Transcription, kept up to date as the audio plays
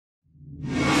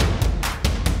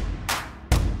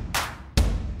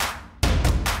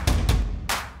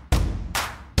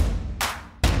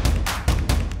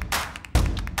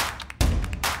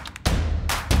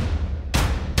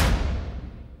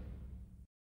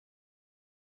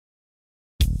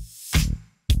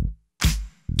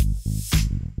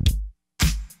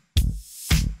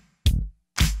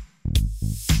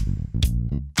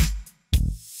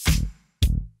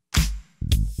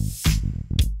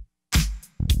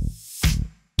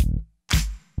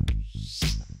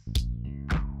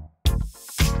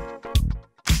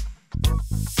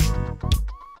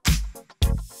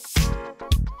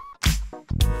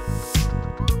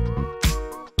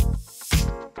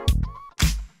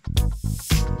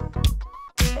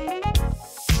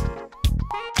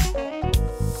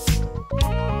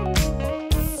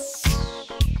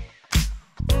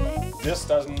this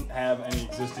doesn't have any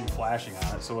existing flashing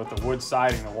on it. So with the wood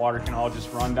siding, the water can all just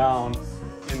run down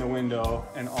in the window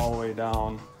and all the way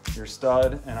down your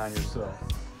stud and on your sill.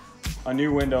 A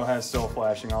new window has sill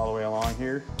flashing all the way along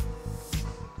here,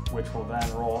 which will then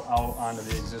roll out onto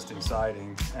the existing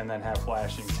siding and then have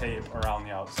flashing tape around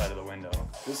the outside of the window.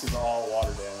 This is all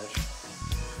water damage,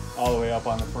 all the way up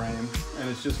on the frame, and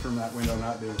it's just from that window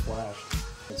not being flashed.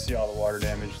 You can see all the water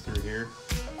damage through here,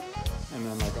 and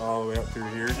then like all the way up through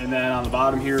here. And then on the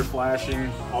bottom here,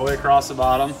 flashing all the way across the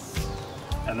bottom,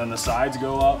 and then the sides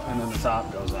go up, and then the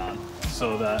top goes on,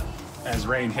 so that as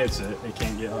rain hits it, it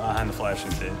can't get behind the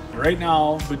flashing tape. Right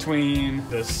now, between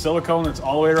the silicone that's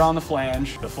all the way around the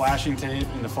flange, the flashing tape,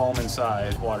 and the foam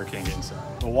inside, water can't get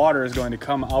inside. The water is going to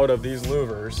come out of these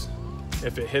louvers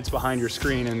if it hits behind your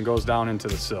screen and goes down into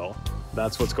the sill.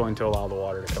 That's what's going to allow the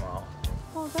water to come out.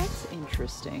 Well, that's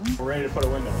interesting. We're ready to put a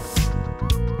window in.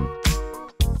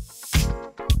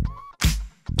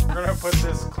 We're gonna put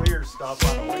this clear stuff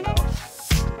on the window.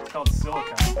 It's called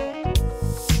silicone.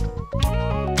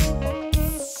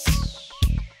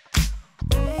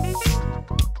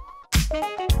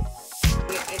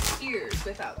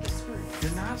 Without the screw.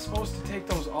 You're not supposed to take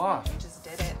those off. I just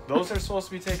did it. Those are supposed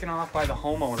to be taken off by the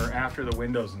homeowner after the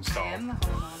window's installed. I am the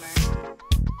homeowner.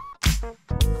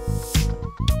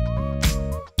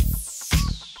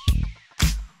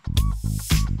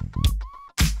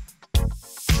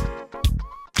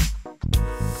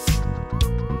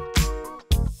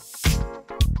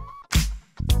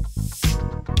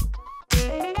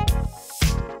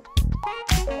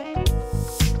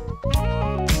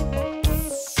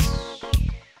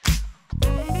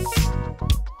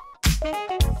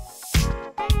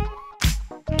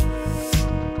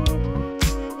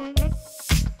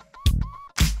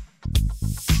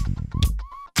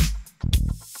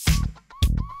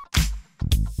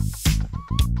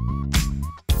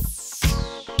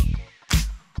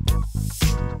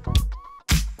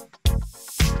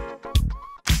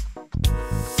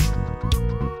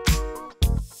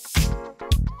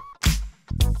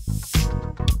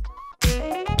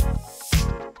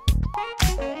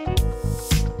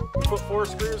 Put 4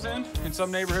 screws in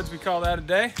some neighborhoods we call that a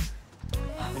day.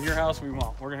 In your house we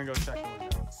won't. We're gonna go check the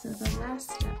window. So the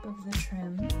last step of the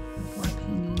trim before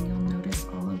painting, you'll notice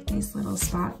all of these little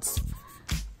spots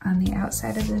on the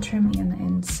outside of the trim and the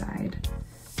inside.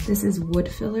 This is wood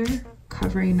filler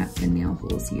covering up the nail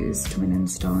holes used when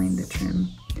installing the trim.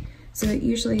 So it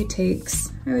usually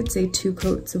takes, I would say, 2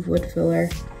 coats of wood filler.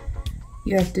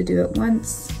 You have to do it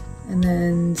once and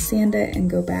then sand it and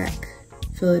go back,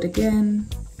 fill it again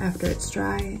after it's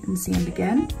dry and sand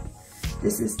again.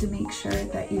 This is to make sure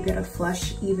that you get a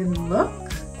flush, even look.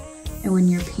 And when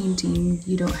you're painting,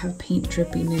 you don't have paint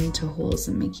dripping into holes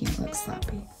and making it look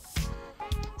sloppy.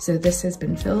 So this has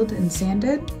been filled and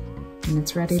sanded and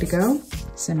it's ready to go.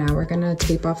 So now we're gonna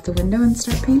tape off the window and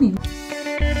start painting.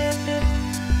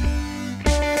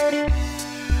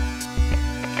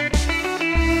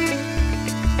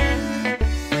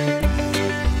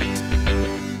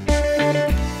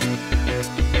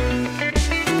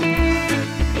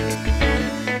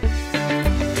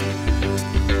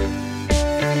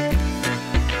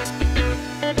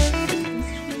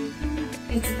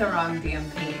 It's the wrong damn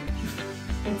paint.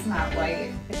 It's not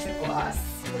white, it's a gloss.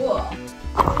 Cool.